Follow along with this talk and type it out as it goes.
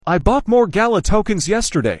I bought more Gala tokens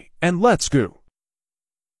yesterday, and let's go.